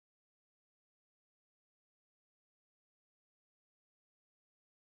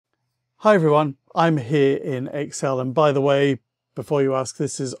Hi everyone, I'm here in Excel, and by the way, before you ask,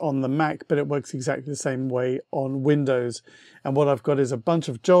 this is on the Mac, but it works exactly the same way on Windows. And what I've got is a bunch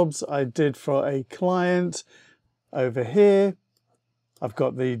of jobs I did for a client over here. I've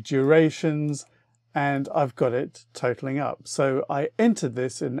got the durations and I've got it totaling up. So I entered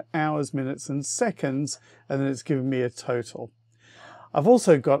this in hours, minutes and seconds, and then it's giving me a total. I've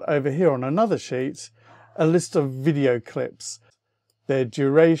also got over here on another sheet a list of video clips, their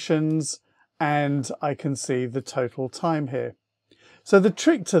durations, and I can see the total time here. So the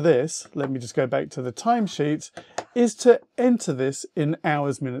trick to this, let me just go back to the timesheet, is to enter this in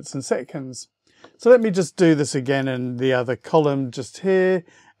hours, minutes and seconds. So let me just do this again in the other column just here.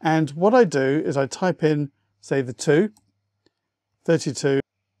 And what I do is I type in, say, the 32,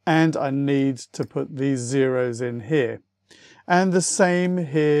 and I need to put these zeros in here. And the same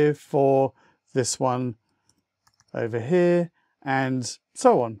here for this one over here, and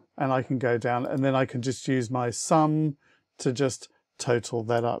so on. And I can go down and then I can just use my sum to just total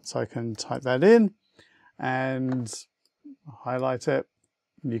that up. So I can type that in and highlight it.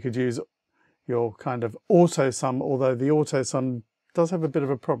 You could use your kind of auto sum, although the auto sum does have a bit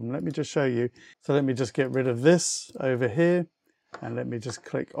of a problem. Let me just show you. So let me just get rid of this over here and let me just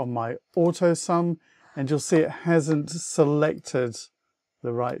click on my auto sum, and you'll see it hasn't selected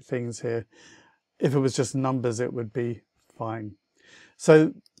the right things here. If it was just numbers, it would be fine.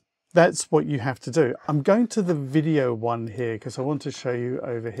 So that's what you have to do. I'm going to the video one here because I want to show you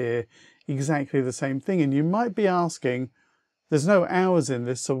over here exactly the same thing. And you might be asking, there's no hours in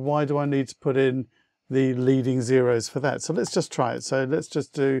this, so why do I need to put in the leading zeros for that? So let's just try it. So let's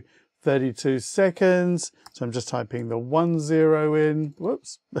just do 32 seconds. So I'm just typing the 10 in.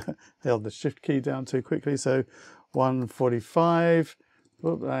 Whoops, held the shift key down too quickly. So 1:45.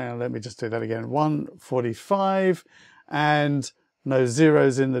 Whoop, let me just do that again. 1:45, and no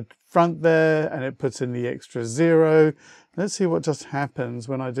zeros in the front there, and it puts in the extra 0. Let's see what just happens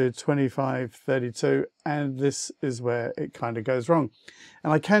when I do 25:32, and this is where it kind of goes wrong.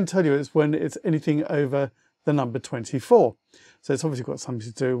 And I can tell you it's when it's anything over the number 24. So it's obviously got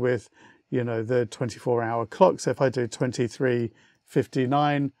something to do with, you know, the 24-hour clock. So if I do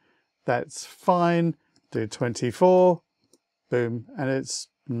 23:59, that's fine. Do 24, boom, and it's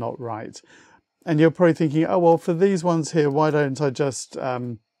not right. And you're probably thinking, oh, well, for these ones here, why don't I just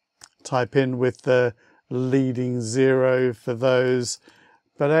type in with the leading 0 for those?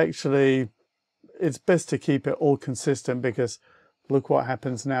 But actually, it's best to keep it all consistent, because look what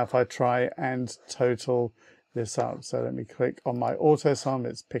happens now if I try and total this up. So let me click on my auto sum.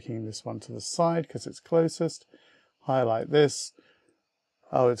 It's picking this one to the side because it's closest. Highlight this.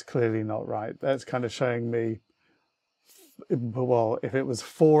 Oh, it's clearly not right. That's kind of showing me, well, if it was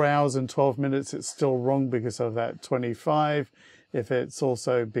 4 hours and 12 minutes, it's still wrong because of that 25. If it's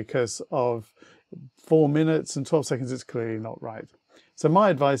also because of 4 minutes and 12 seconds, it's clearly not right. So my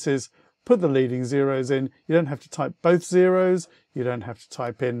advice is put the leading zeros in. You don't have to type both zeros. You don't have to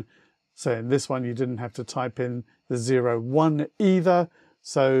type in, so in this one, you didn't have to type in the 01 either.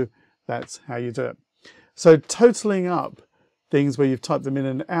 So that's how you do it. So totaling up things where you've typed them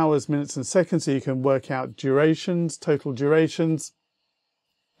in hours, minutes and seconds, so you can work out durations, total durations,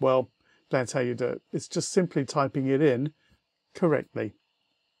 well, that's how you do it. It's just simply typing it in correctly.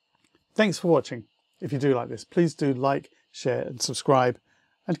 Thanks for watching. If you do like this, please do like, share and subscribe,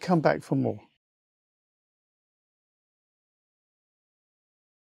 and come back for more.